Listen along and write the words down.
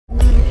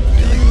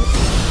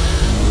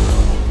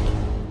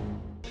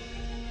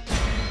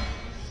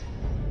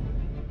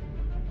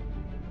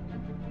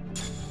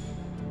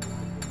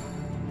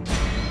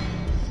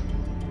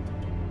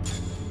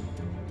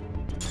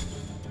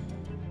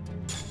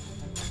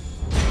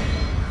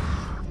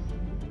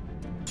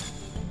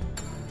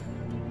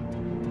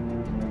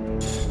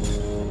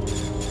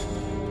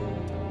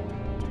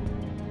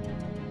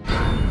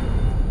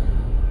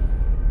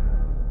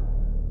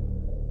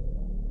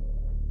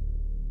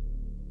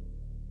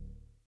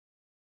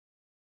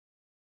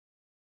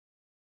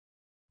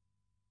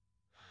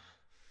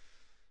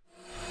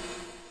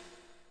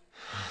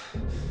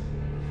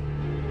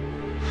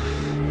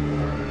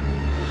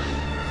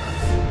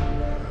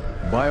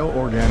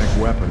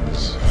Bioorganic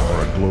weapons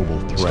are a global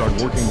threat. Start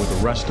working with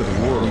the rest of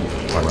the world.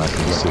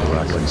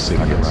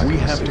 We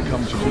have to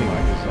come to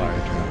my desire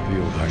to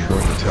reveal that. I'm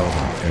going to tell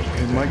them.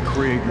 It might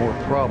create more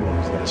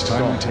problems than it's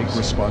time we take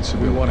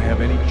responsibility. We want to have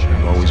any chance.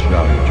 I've always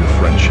valued your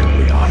friendship,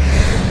 Leon.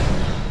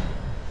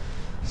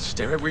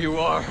 Stay right where you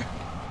are.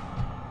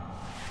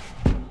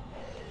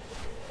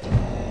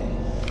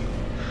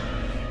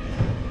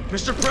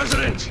 Mr.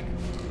 President!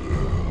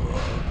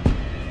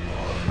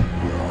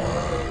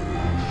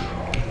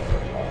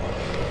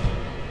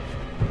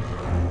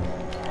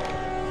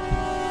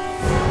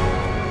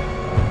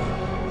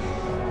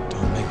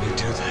 Don't make me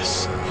do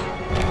this.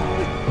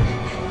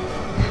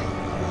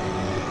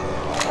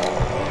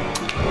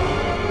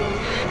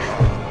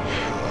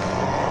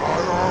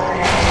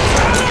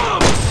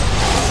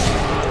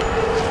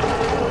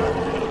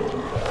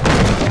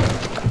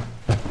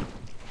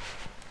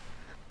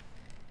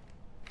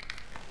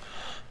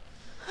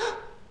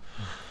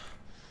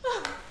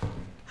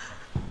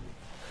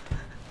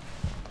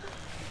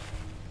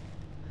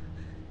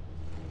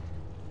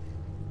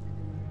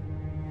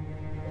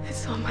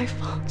 It's all my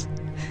fault.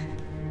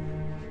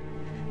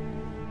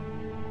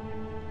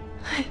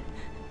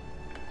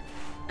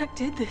 I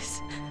did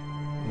this.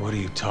 What are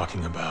you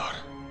talking about?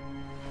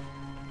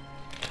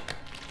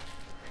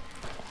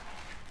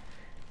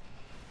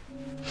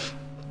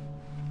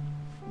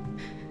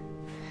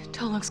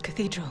 Tolok's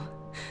Cathedral.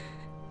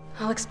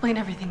 I'll explain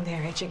everything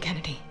there, Agent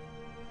Kennedy.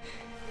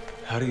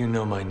 How do you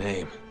know my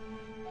name?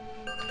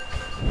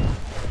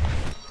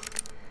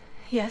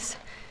 Yes?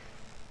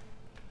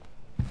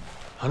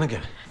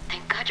 Hunnigan.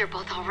 Thank God you're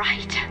both all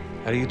right.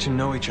 How do you two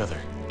know each other?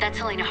 That's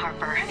Helena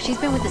Harper. She's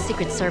been with the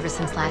Secret Service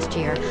since last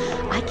year.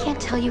 I can't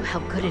tell you how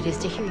good it is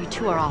to hear you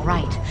two are all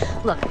right.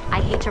 Look,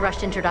 I hate to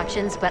rush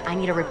introductions, but I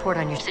need a report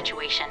on your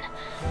situation.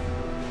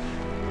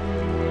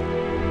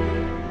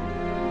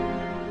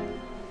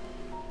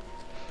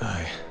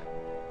 I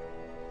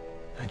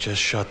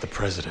just shot the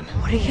president.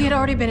 What are you? He had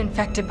already been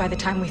infected by the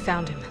time we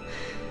found him.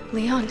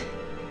 Leon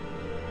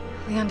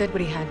did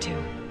what he had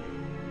to.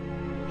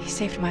 He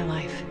saved my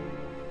life.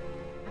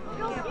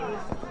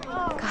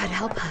 God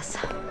help us.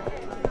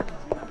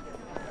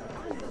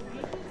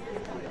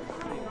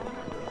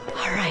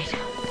 All right,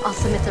 I'll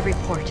submit the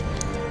report.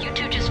 You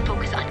two just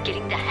focus on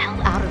getting the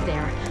hell out of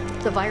there.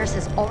 The virus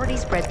has already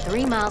spread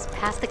 3 miles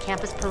past the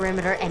campus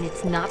perimeter, and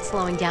it's not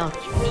slowing down.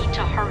 You need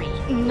to hurry.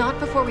 Not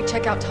before we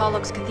check out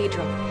Tolok's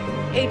Cathedral.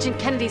 Agent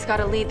Kennedy's got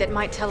a lead that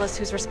might tell us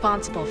who's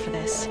responsible for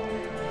this.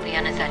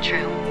 Leon, is that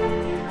true?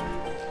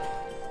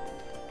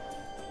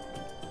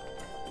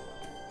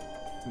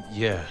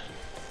 Yeah.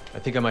 I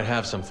think I might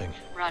have something.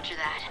 Roger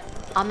that.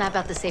 I'll map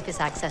out the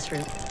safest access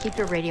route. Keep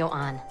your radio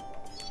on.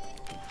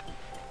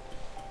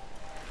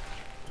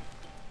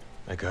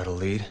 I got a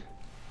lead?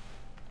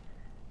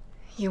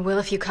 You will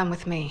if you come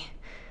with me.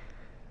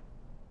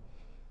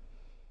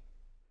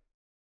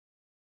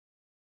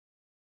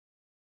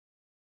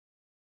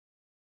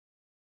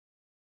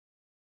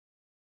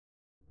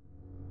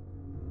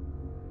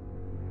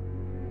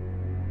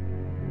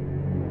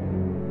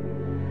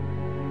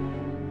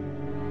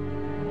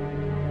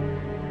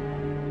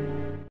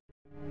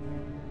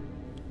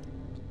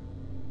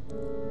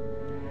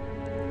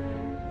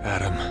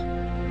 Adam,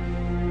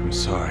 I'm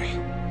sorry.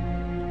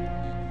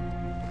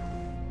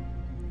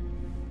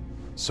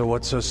 So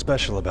what's so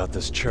special about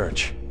this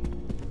church?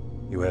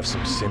 You have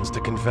some sins to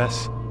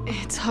confess?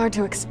 It's hard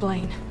to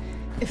explain.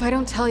 If I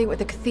don't tell you at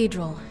the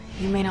cathedral,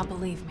 you may not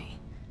believe me.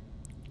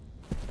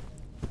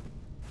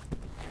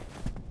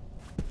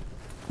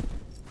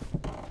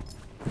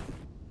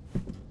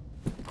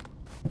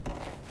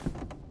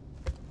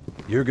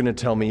 You're gonna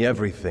tell me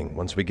everything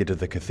once we get to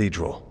the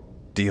cathedral.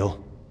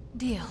 Deal?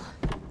 Deal.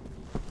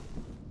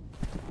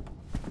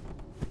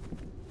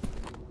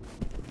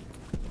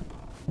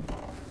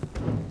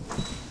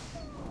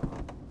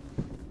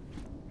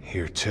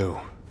 Here too.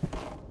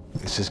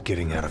 This is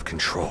getting out of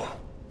control.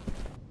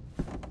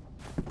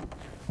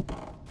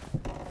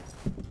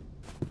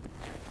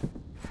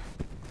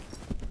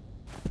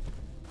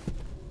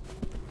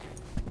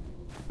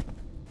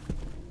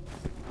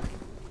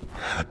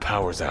 The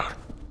power's out.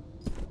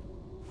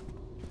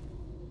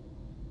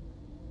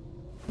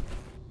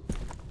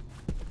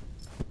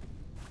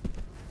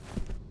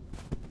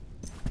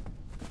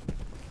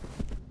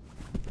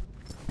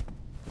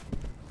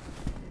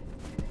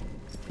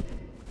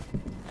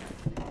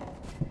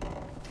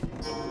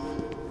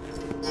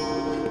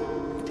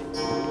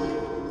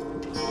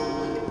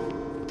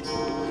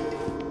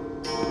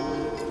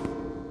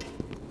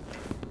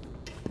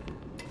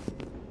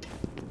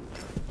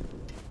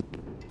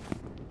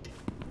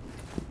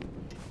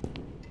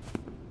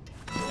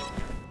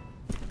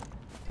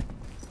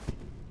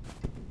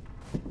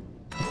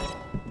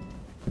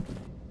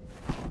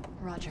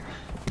 Roger.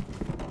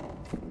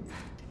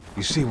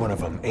 You see one of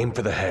them, aim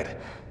for the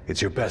head.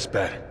 It's your best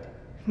bet.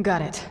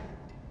 Got it.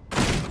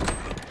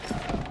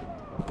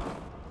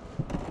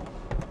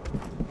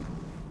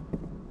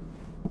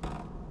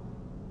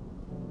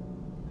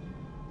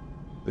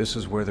 This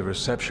is where the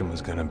reception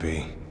was gonna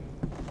be.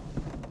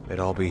 They'd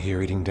all be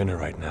here eating dinner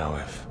right now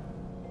if...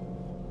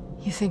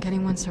 You think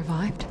anyone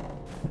survived?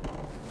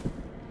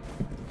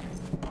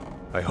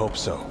 I hope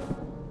so.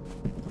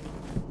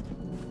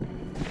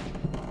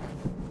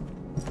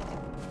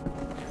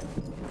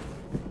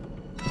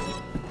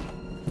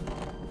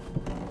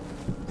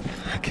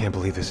 I can't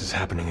believe this is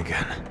happening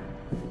again.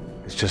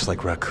 It's just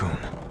like Raccoon.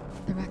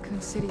 The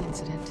Raccoon City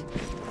incident.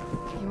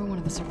 You were one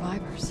of the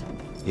survivors.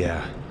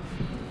 Yeah,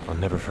 I'll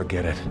never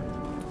forget it.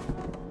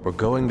 We're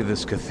going to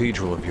this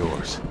cathedral of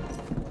yours.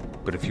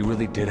 But if you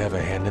really did have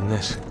a hand in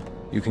this,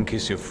 you can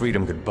kiss your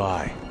freedom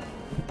goodbye.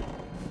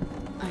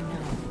 I know.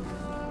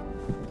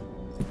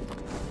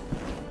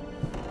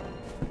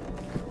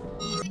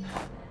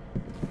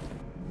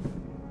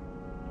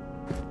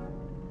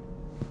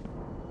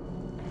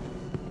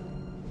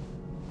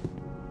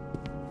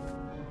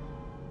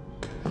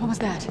 What was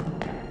that?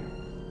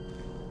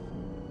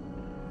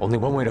 Only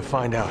one way to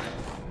find out.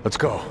 Let's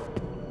go.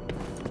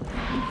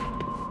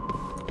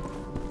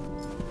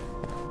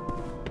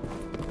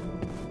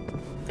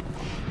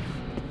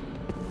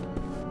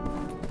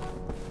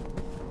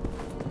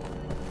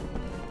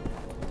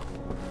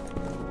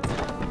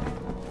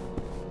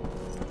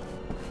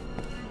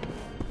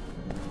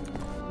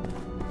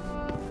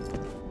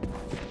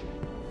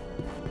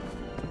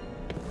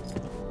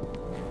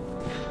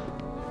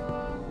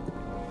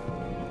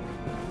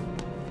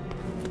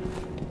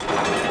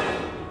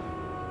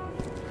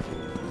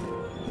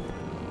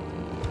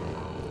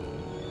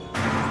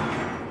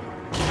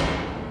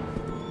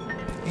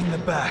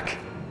 Back.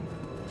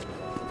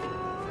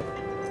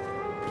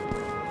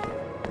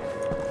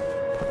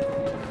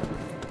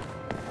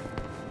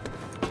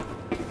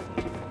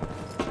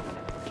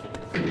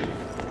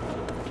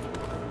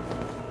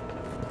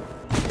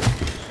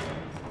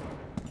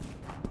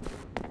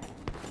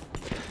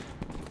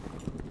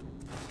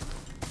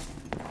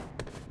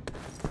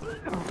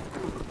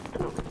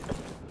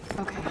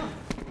 Okay.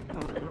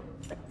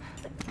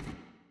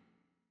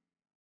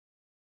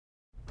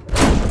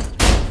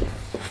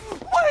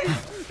 Wait!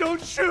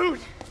 Don't shoot!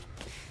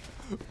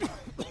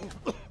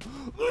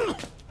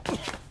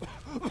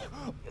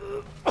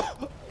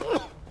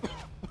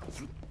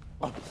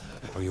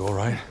 Are you all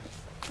right?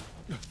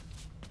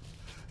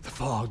 The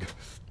fog.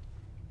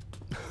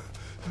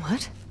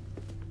 What?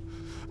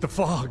 The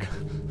fog.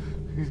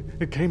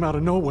 It came out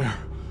of nowhere.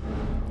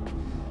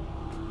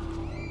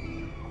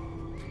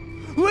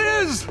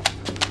 Liz!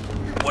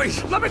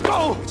 Wait, let me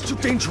go! It's too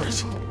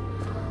dangerous.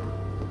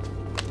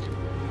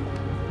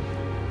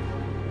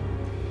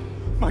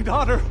 My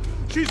daughter,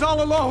 she's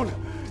all alone.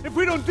 If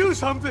we don't do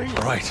something...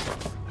 All right,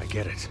 I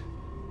get it.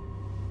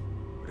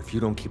 But if you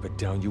don't keep it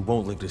down, you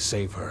won't live to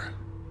save her.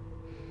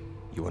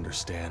 You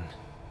understand?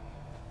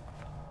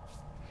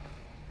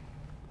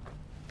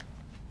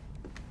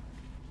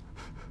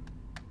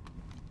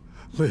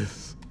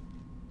 Liz.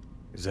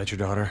 Is that your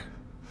daughter?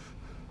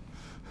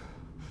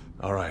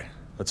 All right,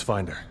 let's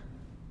find her.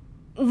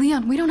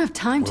 Leon, we don't have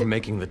time to... We're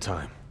making the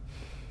time.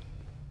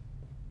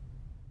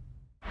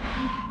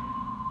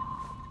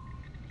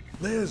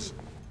 Liz,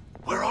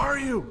 where are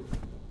you?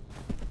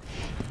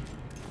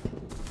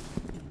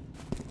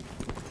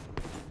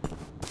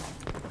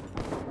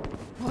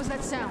 What was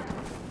that sound?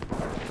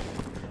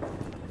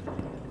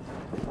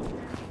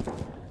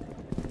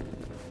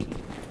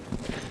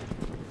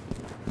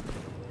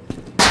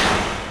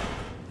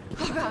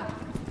 Oh, God.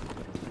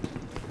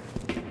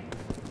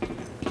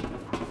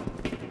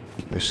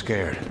 They're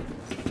scared.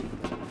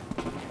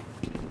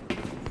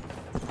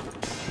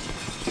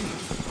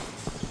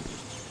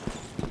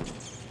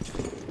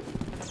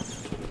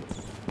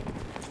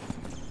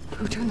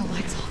 Who turned the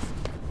lights off?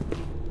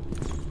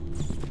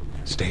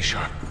 Stay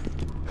sharp.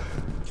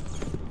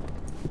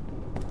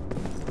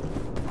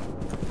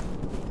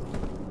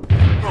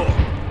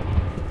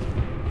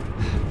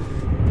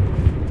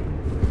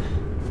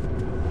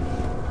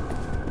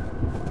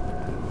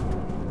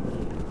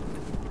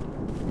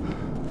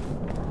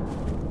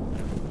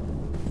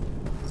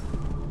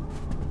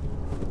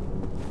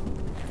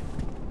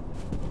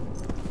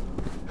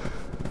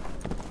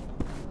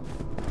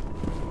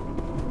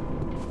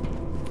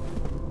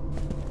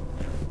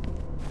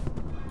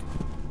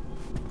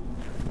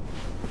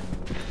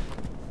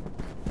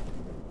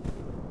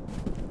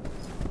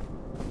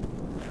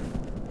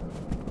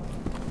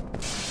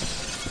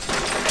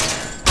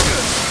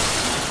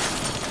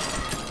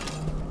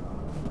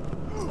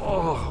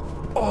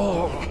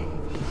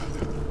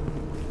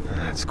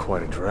 That's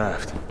quite a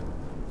draft.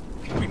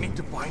 We need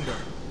to find her.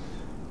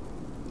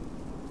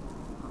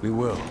 We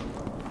will.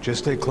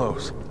 Just stay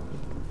close.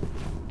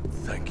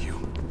 Thank you.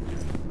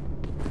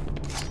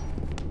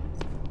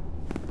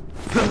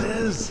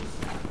 Liz!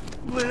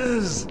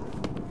 Liz!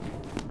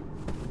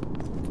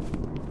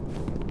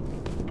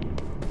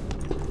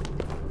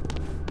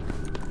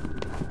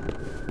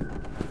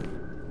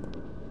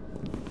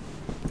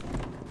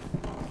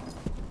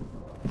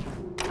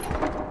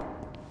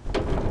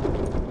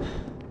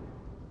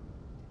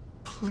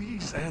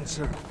 Please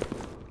answer.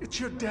 It's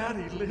your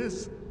daddy,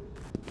 Liz.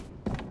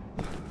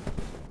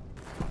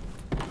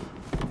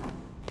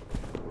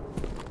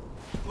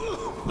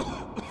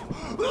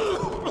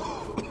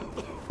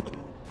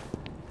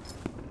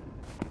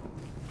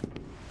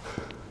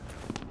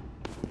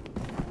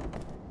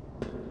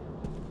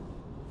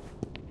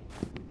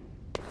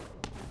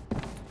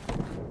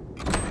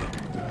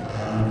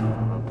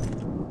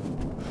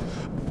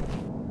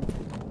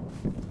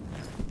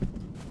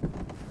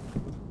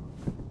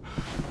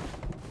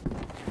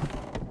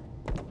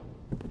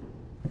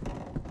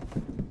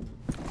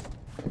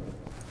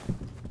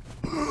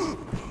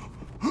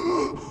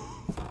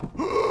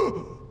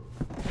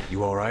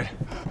 You all right?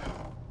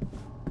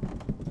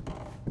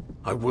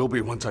 I will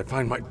be once I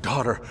find my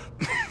daughter.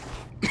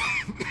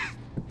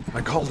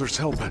 I called her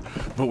help,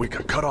 but we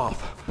got cut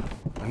off.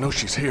 I know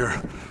she's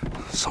here,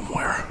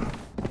 somewhere.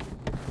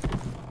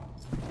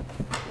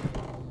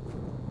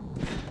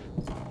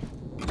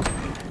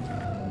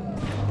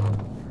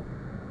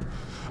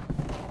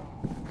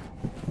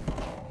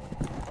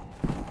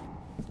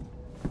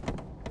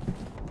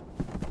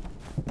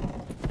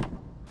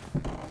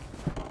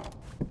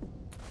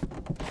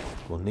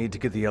 We'll need to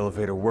get the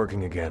elevator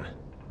working again.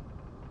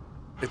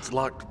 It's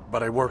locked,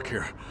 but I work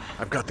here.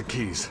 I've got the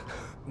keys.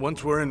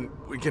 Once we're in,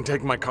 we can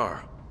take my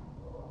car.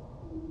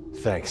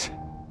 Thanks.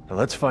 Now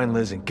let's find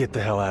Liz and get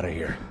the hell out of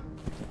here.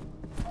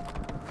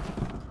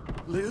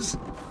 Liz?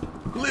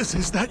 Liz,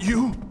 is that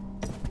you?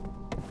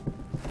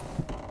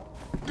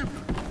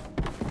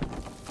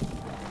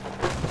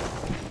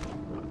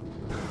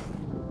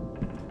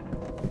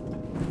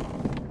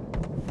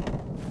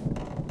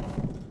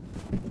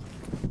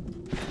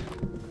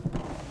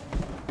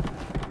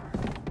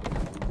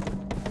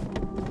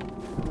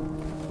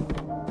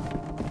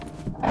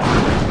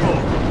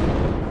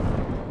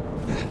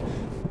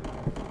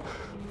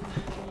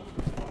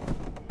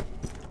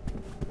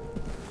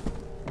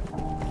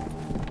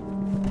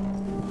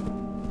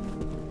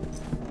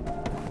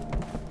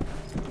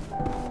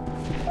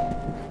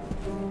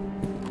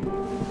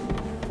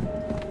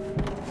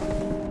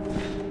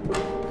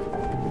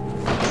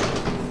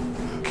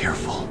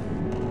 Careful.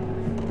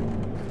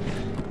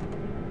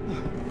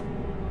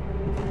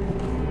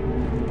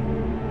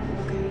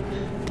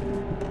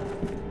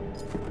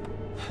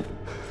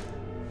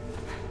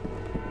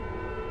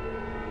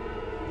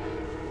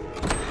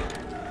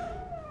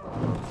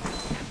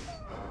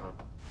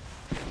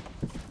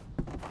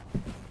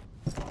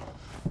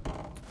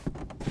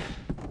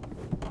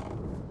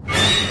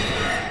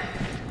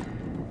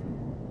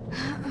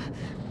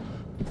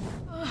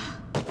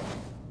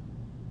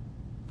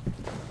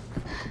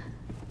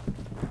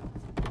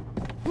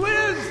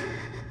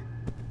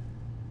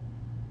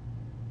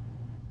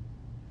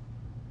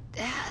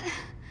 Dad,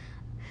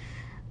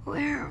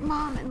 where are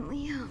Mom and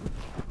Liam?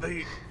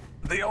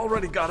 They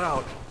already got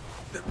out.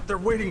 They're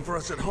waiting for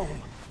us at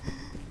home.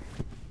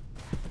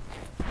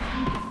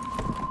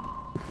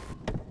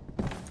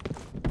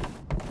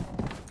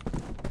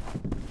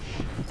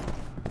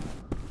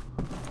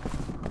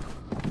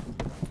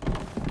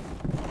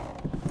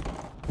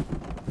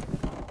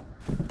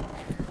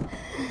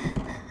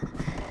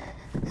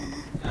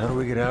 How do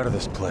we get out of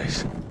this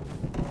place?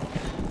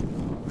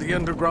 The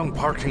underground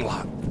parking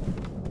lot.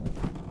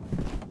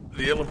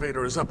 The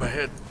elevator is up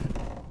ahead.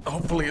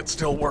 Hopefully it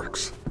still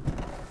works.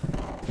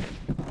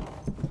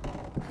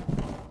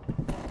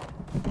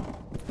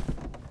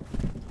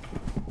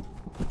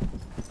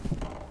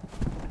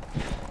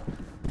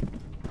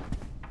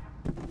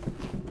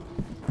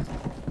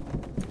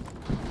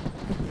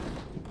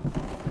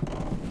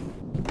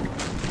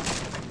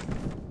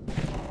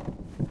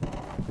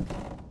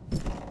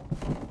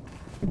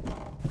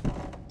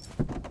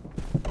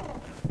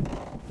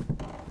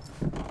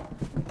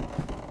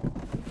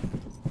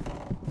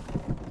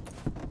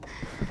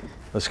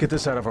 Let's get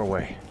this out of our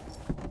way.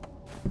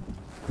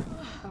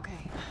 Okay.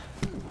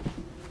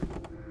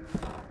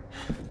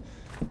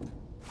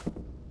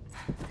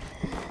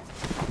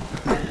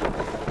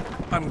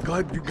 I'm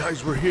glad you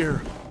guys were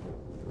here.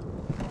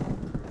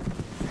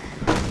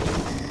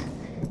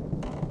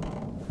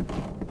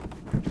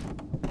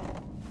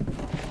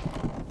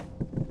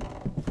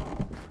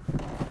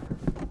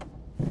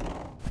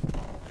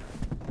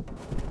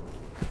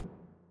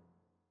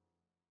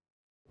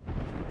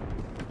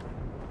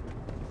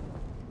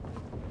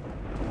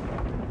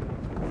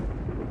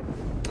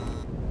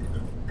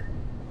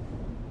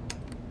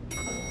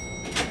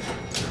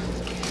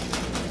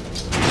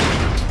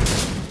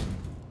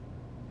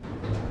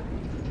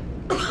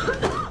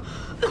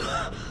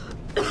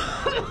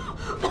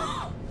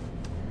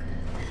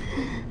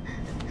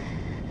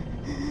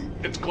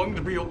 It's going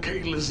to be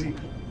okay, Lizzie.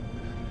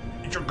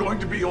 You're going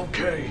to be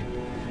okay.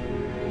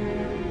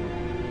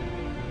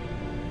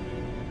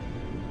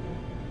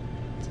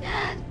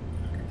 Dad.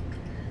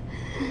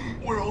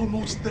 We're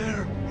almost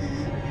there.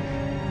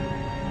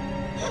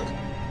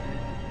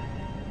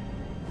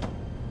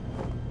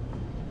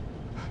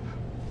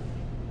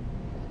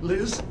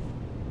 Liz?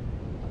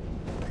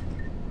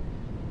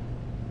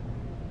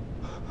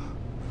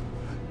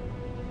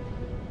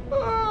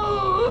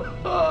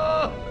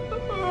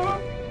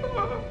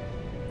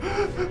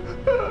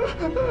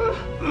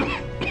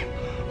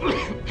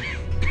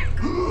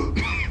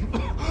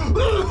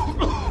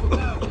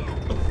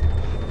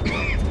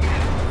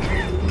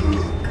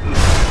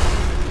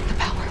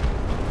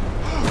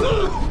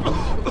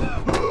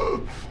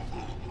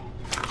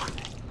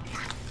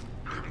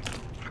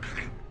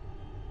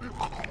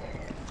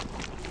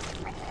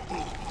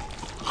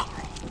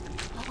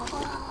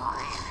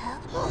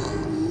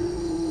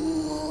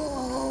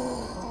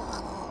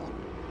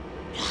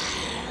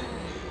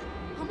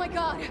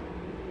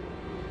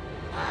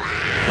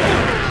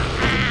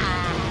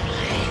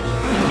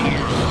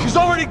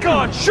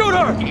 Shoot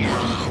her!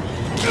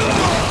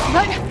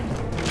 What?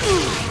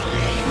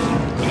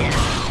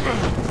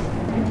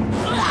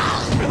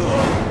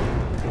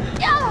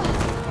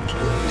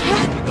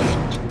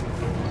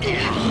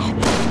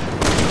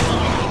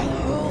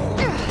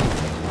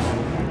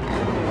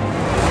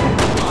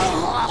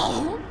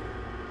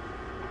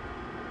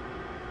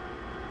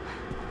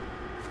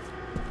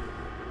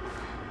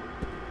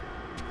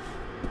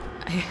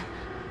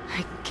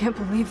 I can't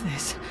believe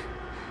this.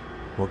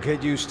 We'll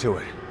get used to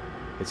it.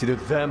 It's either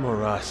them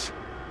or us.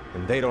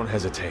 And they don't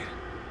hesitate.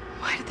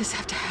 Why did this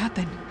have to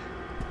happen?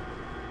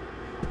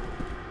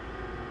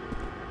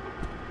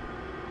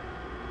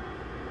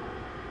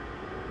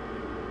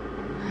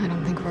 I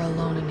don't think we're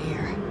alone in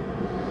here.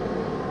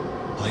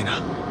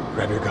 Lena,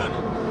 grab your gun.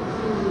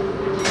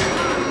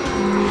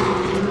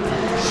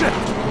 Shit!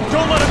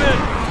 Don't let him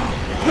in!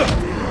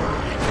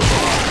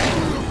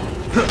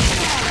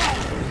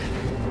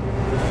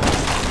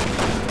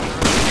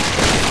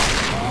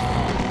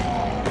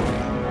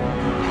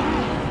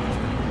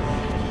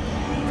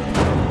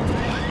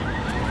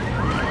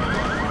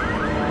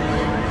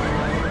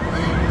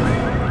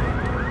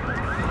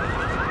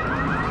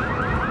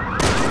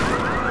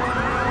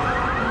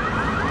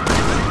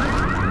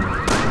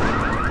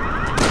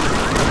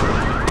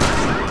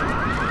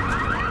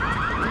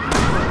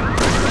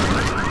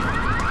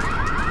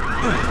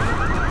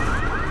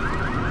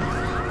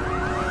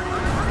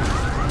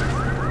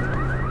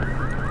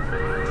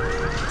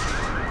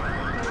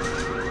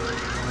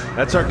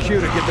 That's our cue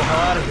to get the hell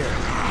out of here.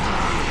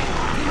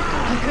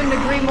 I couldn't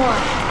agree more.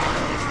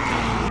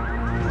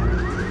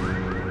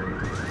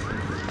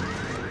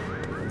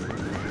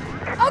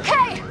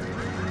 Okay!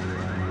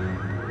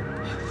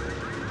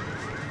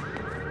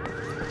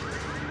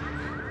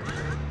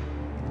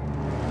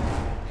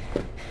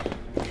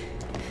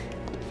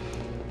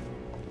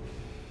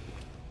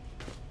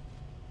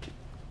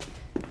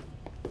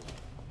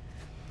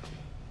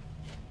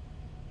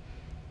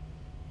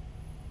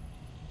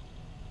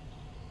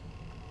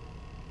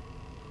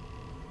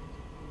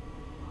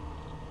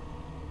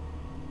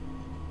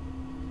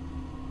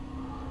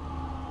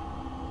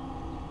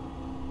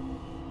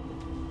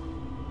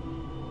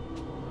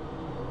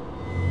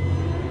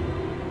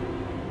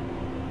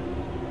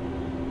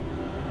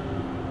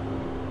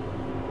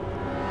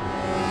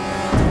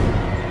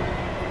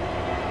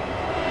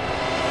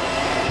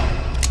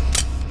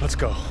 Let's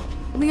go.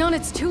 Leon,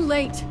 it's too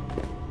late.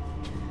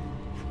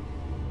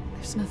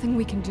 There's nothing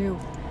we can do.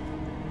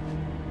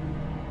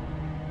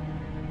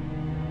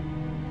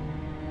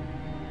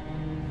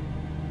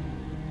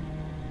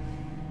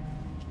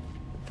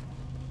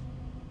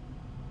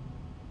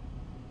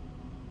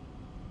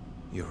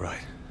 You're right.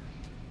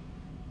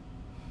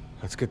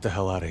 Let's get the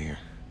hell out of here.